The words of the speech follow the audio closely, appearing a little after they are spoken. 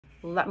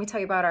let me tell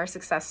you about our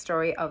success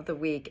story of the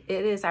week.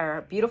 It is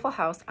our beautiful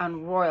house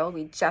on Royal.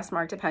 We just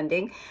marked it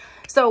pending.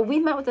 So we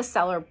met with the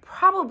seller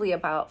probably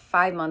about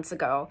 5 months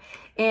ago,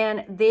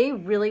 and they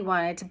really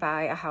wanted to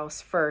buy a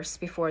house first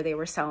before they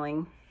were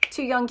selling.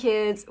 2 young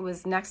kids. It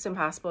was next to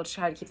impossible to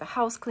try to keep the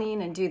house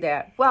clean and do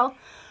that. Well,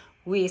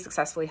 we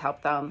successfully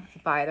helped them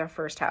buy their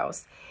first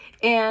house.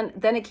 And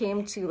then it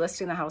came to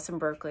listing the house in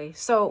Berkeley.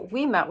 So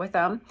we met with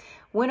them,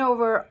 went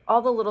over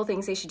all the little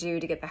things they should do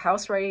to get the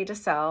house ready to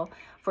sell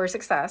for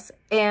success.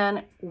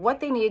 And what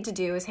they needed to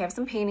do is have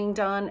some painting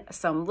done,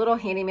 some little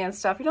handyman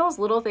stuff. You know those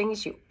little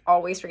things you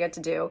always forget to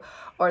do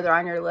or they're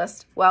on your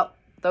list? Well,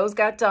 those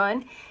got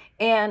done.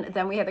 And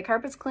then we had the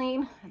carpets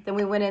clean. Then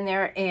we went in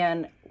there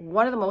and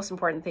one of the most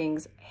important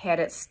things, had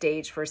it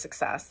staged for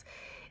success.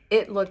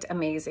 It looked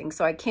amazing.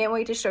 So I can't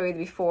wait to show you the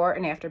before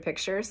and after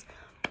pictures,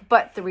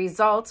 but the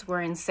results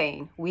were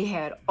insane. We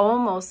had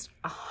almost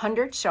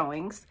 100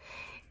 showings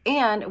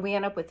and we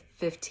ended up with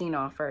 15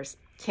 offers.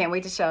 Can't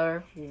wait to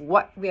show you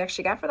what we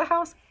actually got for the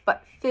house,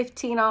 but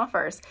 15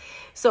 offers.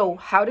 So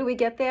how do we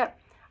get that?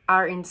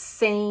 Our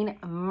insane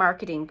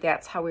marketing.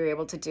 That's how we were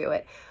able to do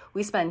it.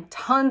 We spend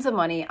tons of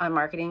money on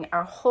marketing,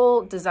 our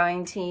whole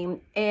design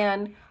team,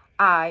 and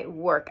I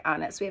work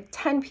on it. So we have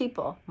 10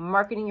 people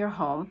marketing your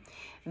home.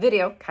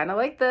 Video, kind of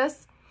like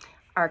this.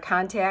 Our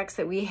contacts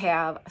that we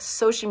have,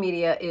 social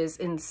media is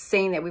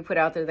insane that we put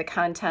out there, the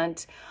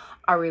content,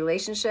 our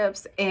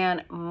relationships,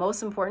 and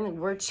most importantly,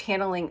 we're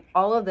channeling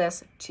all of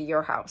this to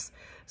your house.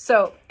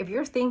 So if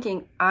you're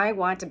thinking, I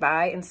want to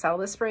buy and sell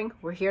this spring,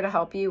 we're here to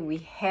help you. We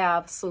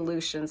have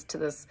solutions to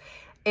this.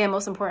 And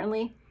most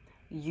importantly,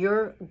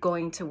 you're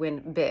going to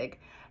win big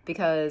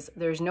because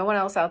there's no one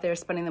else out there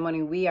spending the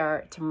money we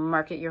are to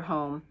market your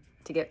home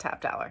to get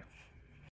top dollar.